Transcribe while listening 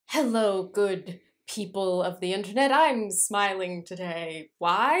Hello, good people of the internet. I'm smiling today.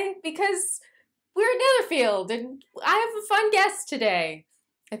 Why? Because we're in Netherfield and I have a fun guest today.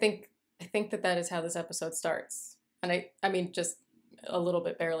 I think that is how this episode starts. And I mean just a little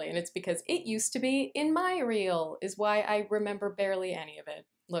bit barely, and it's because it used to be in my reel is why I remember barely any of it.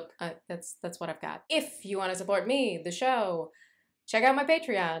 Look, that's what I've got. If you want to support me, the show, check out my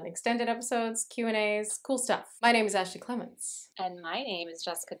Patreon, extended episodes, Q&As, cool stuff. My name is Ashley Clements. And my name is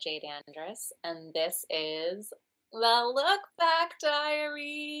Jessica Jade Andress, and this is the Look Back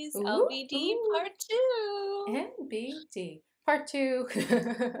Diaries, LBD Part 2. LBD Part 2.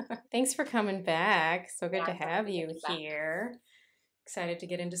 Thanks for coming back. So good to have you here. Excited to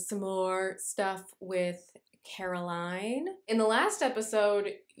get into some more stuff with Caroline. In the last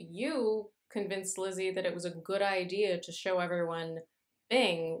episode, you convinced Lizzie that it was a good idea to show everyone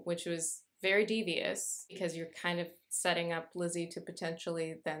Bing, which was very devious because you're kind of setting up Lizzie to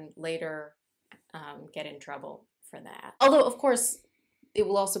potentially then later get in trouble for that. Although, of course, it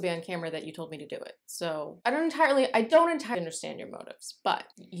will also be on camera that you told me to do it. So I don't entirely understand your motives, but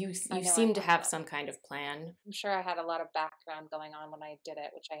you seem to have some kind of plan. I'm sure I had a lot of background going on when I did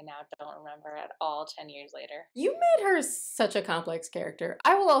it, which I now don't remember at all 10 years later. You made her such a complex character.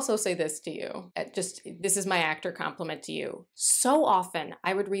 I will also say this to you. This is my actor compliment to you. So often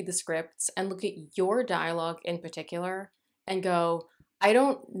I would read the scripts and look at your dialogue in particular and go, I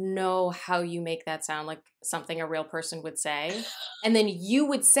don't know how you make that sound like something a real person would say. And then you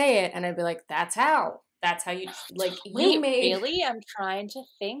would say it and I'd be like, that's how you, like, Wait, you made... Really? I'm trying to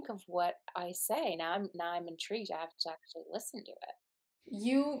think of what I say. Now I'm intrigued. I have to actually listen to it.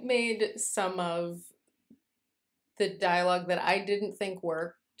 You made some of the dialogue that I didn't think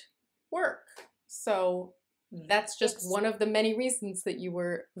work. So that's just one of the many reasons that you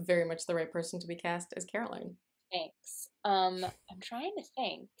were very much the right person to be cast as Caroline. Thanks. I'm trying to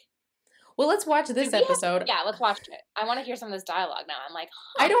think. Well, let's watch this episode. Yeah, let's watch it. I want to hear some of this dialogue now. I'm like,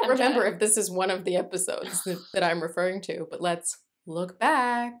 huh, I don't remember if this is one of the episodes that I'm referring to, but let's look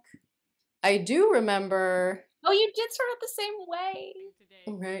back. I do remember. Oh, you did start out the same way.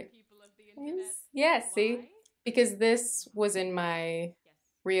 Right. Yeah, see? Because this was in my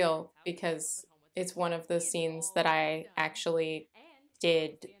reel because it's one of the scenes that I actually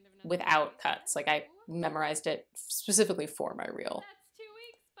did without cuts. Like, I memorized it specifically for my reel.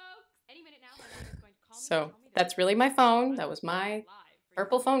 So that's really my phone. That was my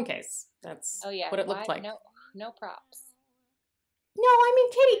purple phone case. That's what it looked like. No props. No, I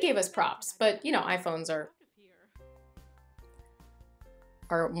mean, Katie gave us props, but, you know, iPhones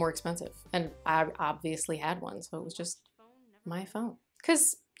are more expensive. And I obviously had one, so it was just my phone.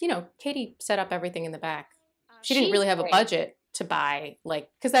 Because, you know, Katie set up everything in the back. She didn't really have a budget to buy, like,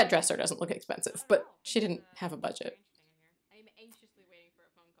 because that dresser doesn't look expensive, but she didn't have a budget. I'm anxiously waiting for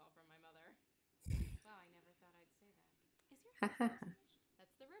a phone call from my mother. Wow, I never thought I'd say that. Is your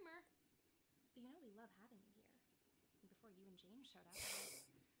That's the rumor. You know we love having you here. Before you and James showed up, I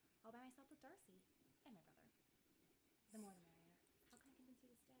was all by myself with Darcy and my brother. The more the merrier. How can I convince you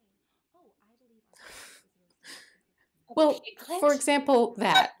to stay? Oh, I believe our chef is roasting. Well, for example,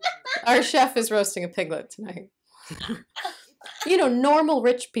 that. Our chef is roasting a piglet tonight. You know, normal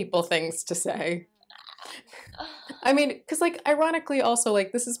rich people things to say. I mean, because, like, ironically also,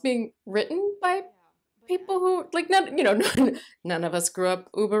 like, this is being written by people who, like, none of us grew up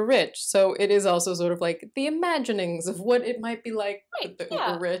uber rich. So it is also sort of like the imaginings of what it might be like with the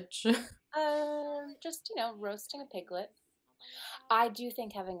uber rich. Just, you know, roasting a piglet. I do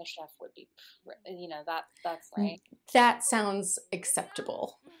think having a chef would be, you know, that's right. That sounds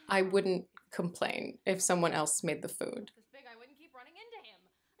acceptable. I wouldn't complain if someone else made the food. I wouldn't keep running into him.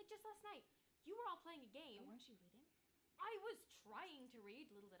 Like just last night, you were all playing a game. Weren't you reading? I was trying to read.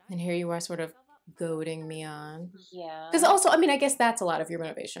 Little did I. And here you are sort of goading me on. Yeah. Because also, I mean, I guess that's a lot of your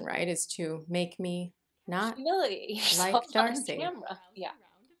motivation, right? Is to make me not humiliate like Darcy. Yeah.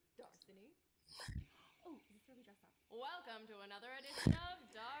 Welcome to another edition of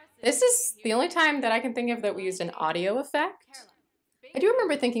Darcy. This is the only time that I can think of that we used an audio effect. I do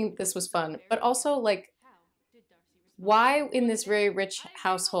remember thinking this was fun, but also, like, why in this very rich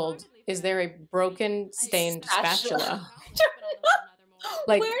household is there a broken, stained spatula?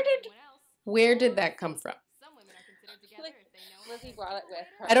 Like, where did that come from? Lizzie brought it with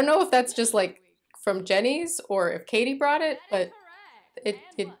her. I don't know if that's just, like, from Jenny's or if Katie brought it, but it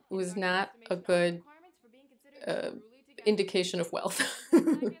was not a good indication of wealth.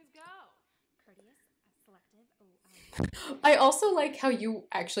 I also like how you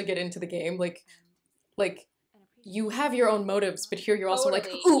actually get into the game, like you have your own motives, but here you're also like,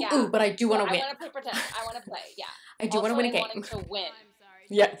 ooh, but I do want to win. I want to play pretend. I want to play, yeah. I do want to win a game. I wanted to win.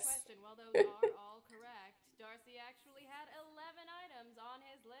 Yes. Question. Well, those are all correct. Darcy actually had 11 items on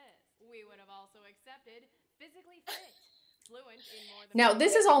his list. We would have also accepted physically fit, fluent in more than Now, one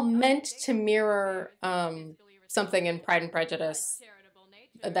this is language, all meant to unstable, mirror embarrassing, fiscally something in responsible, Pride and Prejudice, charitable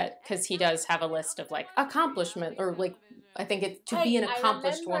nature, that because he does have a list of like accomplishment, or like I think it's to be an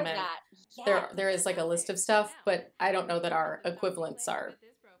accomplished remember woman. that. There is like a list of stuff, but I don't know that our equivalents are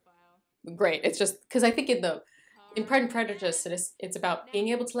great. It's just because I think in Pride and Prejudice it's about being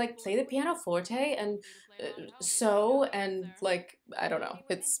able to like play the pianoforte and sew and like I don't know.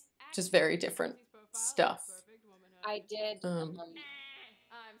 It's just very different stuff. I did I'm start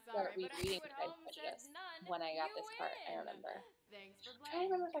sorry, but rereading anyone Pride and home says Prejudice none. when I got You this part. I win. remember. Thanks for I'm trying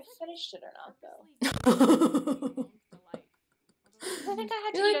to playing. remember if I finished it or not, though. I I think I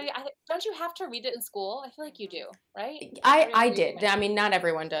had to. You're You like, know, don't you have to read it in school? I feel like you do, right? I did. I mean, not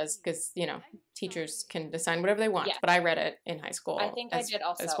everyone does because you know teachers can assign whatever they want. Yes. But I read it in high school. I think I did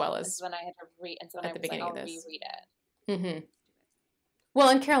also, as well as when I had to read, and so when at I the was like, beginning I'll of this. reread it. Mm-hmm. Well,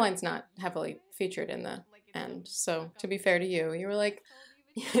 and Caroline's not heavily featured in the end, so to be fair to you, you were like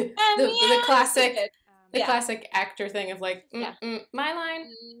the classic. The Yeah. classic actor thing of like, Yeah. my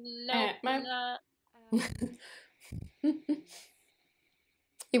line. No, my...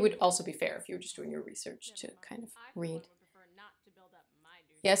 It would also be fair if you were just doing your research to kind of read.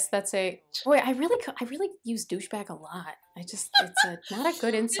 Yes, that's a boy. I really use douchebag a lot. It's not a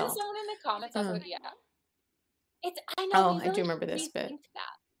good insult. Someone in the comments also, yeah. I know. Oh, really I do remember this bit.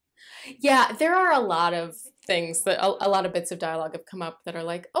 That. Yeah, there are a lot of things that a lot of bits of dialogue have come up that are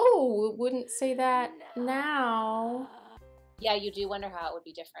like, oh, wouldn't say that now. Yeah, you do wonder how it would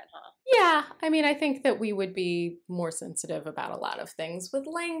be different, huh? Yeah, I mean, I think that we would be more sensitive about a lot of things with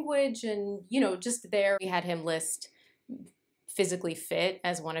language and, you know, just there we had him list physically fit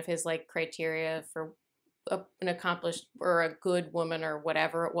as one of his like criteria for an accomplished or a good woman or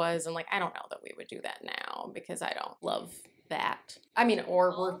whatever it was. And like, I don't know that we would do that now because I don't love that. I mean,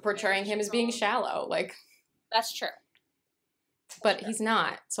 or we're portraying him as being shallow, like. That's true. But he's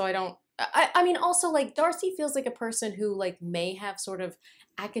not, so I don't. I mean, also, like, Darcy feels like a person who, like, may have sort of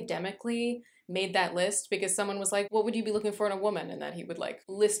academically made that list because someone was like, what would you be looking for in a woman? And that he would, like,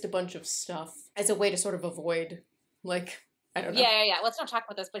 list a bunch of stuff as a way to sort of avoid, like, I don't know. Yeah. Let's not talk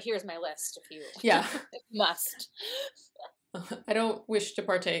about this, but here's my list if you must. I don't wish to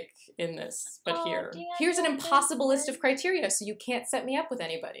partake in this, but here's an impossible list of criteria, so you can't set me up with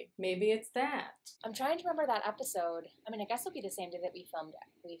anybody. Maybe it's that. I'm trying to remember that episode. I mean, I guess it'll be the same day that we filmed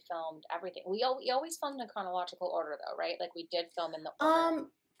everything. We always filmed in chronological order, though, right? Like we did film in the order.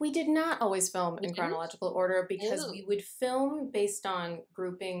 We did not always film in chronological order because we would film based on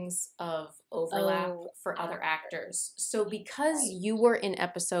groupings of overlap for other actors. So because you were in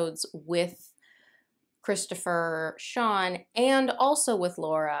episodes with Christopher, Sean, and also with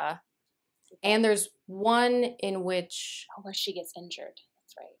Laura. And there's one in which... Oh, where she gets injured.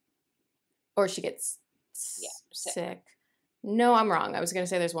 That's right. Or she gets sick. No, I'm wrong. I was going to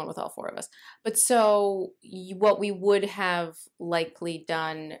say there's one with all four of us. But so what we would have likely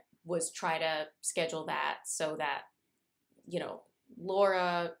done was try to schedule that so that, you know,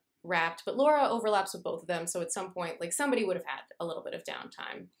 Laura wrapped. But Laura overlaps with both of them. So at some point, like somebody would have had a little bit of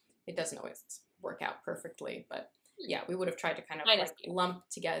downtime. It doesn't always work out perfectly, but yeah, we would have tried to kind of like lump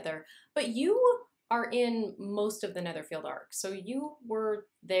together. But you are in most of the Netherfield arc, so you were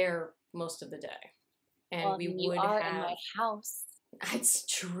there most of the day, and we would have in my house. It's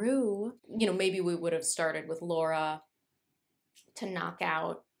true. You know, maybe we would have started with Laura to knock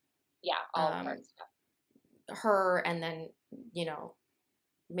out all of her stuff. Her, and then you know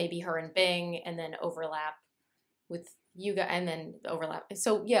maybe her and Bing, and then overlap with you guys, and then overlap.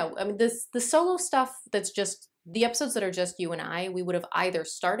 So yeah, I mean the solo stuff that's just the episodes that are just you and I, we would have either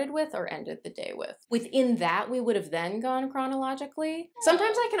started with or ended the day with. Within that, we would have then gone chronologically.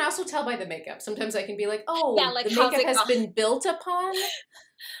 Sometimes I can also tell by the makeup. Sometimes I can be like, oh, like, the makeup has been built upon.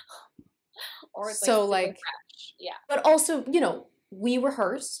 Or it's so like fresh. Yeah. But also, you know, we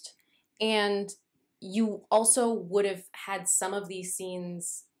rehearsed, and you also would have had some of these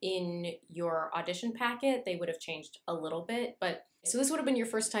scenes in your audition packet. They would have changed a little bit, but so this would have been your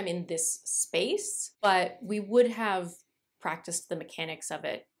first time in this space, but we would have practiced the mechanics of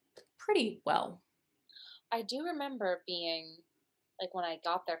it pretty well. I do remember being, like when I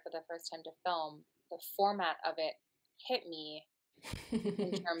got there for the first time to film, the format of it hit me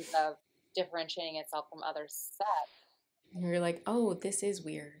in terms of differentiating itself from other sets. And you're like, oh, this is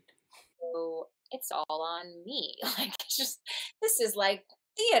weird. So it's all on me. Like, it's just, this is like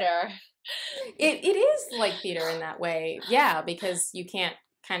theater. It is like theater in that way, yeah, because you can't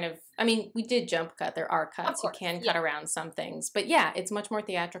kind of, I mean, we did jump cut. There are cuts. You course, can yeah. cut around some things. But yeah, it's much more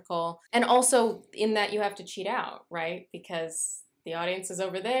theatrical. And also in that you have to cheat out, right? Because the audience is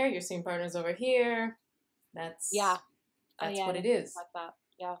over there, your scene partner's over here. That's Yeah. what it I is. like that.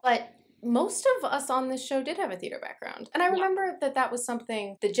 Yeah. But most of us on this show did have a theater background. And I remember that was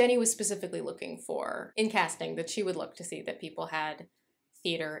something that Jenny was specifically looking for in casting, that she would look to see that people had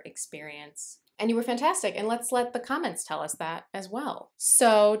theater experience. And you were fantastic. And let's let the comments tell us that as well.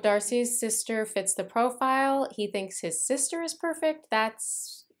 So Darcy's sister fits the profile. He thinks his sister is perfect.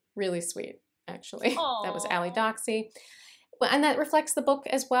 That's really sweet, actually. That was Allie Aw. Doxy. And that reflects the book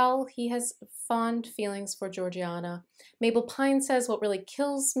as well. He has fond feelings for Georgiana. Mabel Pine says, what really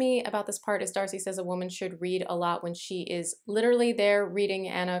kills me about this part is Darcy says a woman should read a lot when she is literally there reading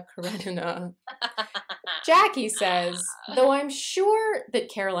Anna Karenina. Jackie says, though I'm sure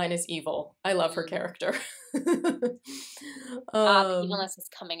that Caroline is evil. I love her character. The evilness is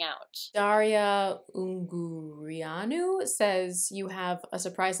coming out. Daria Ungurianu says, you have a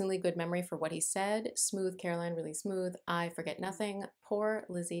surprisingly good memory for what he said. Smooth, Caroline, really smooth. I forget nothing. Poor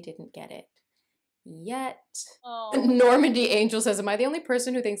Lizzie didn't get it yet. Oh. Normandy Angel says, am I the only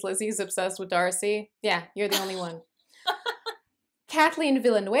person who thinks Lizzie is obsessed with Darcy? Yeah, you're the only one. Kathleen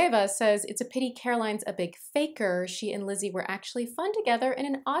Villanueva says, it's a pity Caroline's a big faker. She and Lizzie were actually fun together in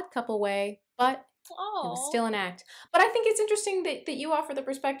an odd couple way, but it was still an act. But I think it's interesting that you offer the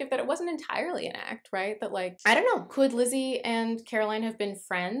perspective that it wasn't entirely an act, right? That like, I don't know, could Lizzie and Caroline have been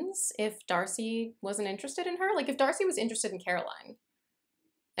friends if Darcy wasn't interested in her? Like if Darcy was interested in Caroline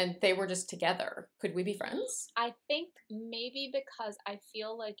and they were just together, could we be friends? I think maybe because I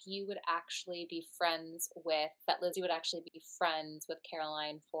feel like you would actually be friends with, that Lizzie would actually be friends with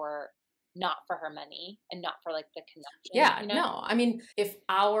Caroline not for her money and not for like the connection. Yeah, you know? no. I mean, if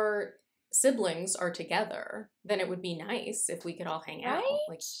our siblings are together, then it would be nice if we could all hang out. Right?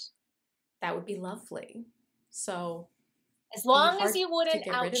 Like that would be lovely. So as long hard as you to wouldn't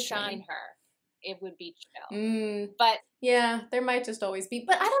get rid of outshine me. her, it would be chill. But yeah, there might just always be.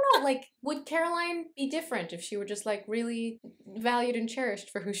 But I don't know, like, would Caroline be different if she were just like really valued and cherished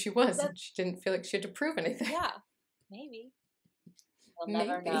for who she was and she didn't feel like she had to prove anything? Yeah, maybe. We'll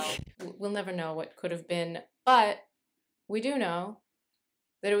never know. We'll never know what could have been. But we do know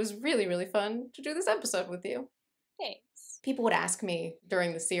that it was really, really fun to do this episode with you. Thanks. People would ask me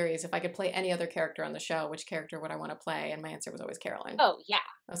during the series if I could play any other character on the show, which character would I want to play? And my answer was always Caroline. Oh, yeah.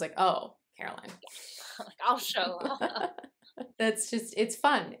 I was like, oh, Caroline. Yeah. Like, I'll show up. That's just, it's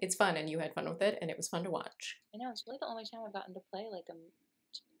fun. It's fun. And you had fun with it. And it was fun to watch. I know. It's really the only time I've gotten to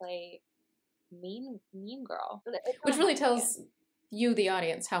play mean girl. Which really tells you, the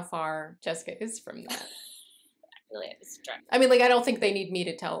audience, how far Jessica is from that. Really had to stretch. I mean, like, I don't think they need me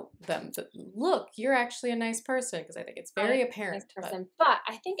to tell them that, look, you're actually a nice person, because I think it's very apparent. Nice person. But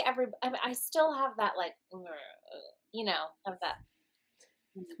I think I still have that, like, have that.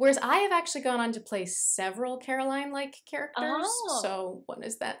 Whereas I have actually gone on to play several Caroline-like characters. Oh. So what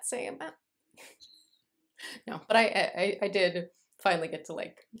does that say about? No, but I did finally get to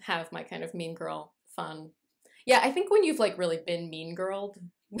like have my kind of mean girl fun. Yeah, I think when you've like really been mean girled,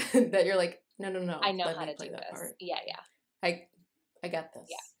 that you're like, no. I know how to do this. Part. Yeah. I got this.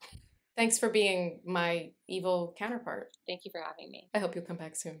 Yeah. Thanks for being my evil counterpart. Thank you for having me. I hope you'll come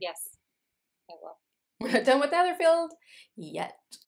back soon. Yes, I will. We're not done with Netherfield yet.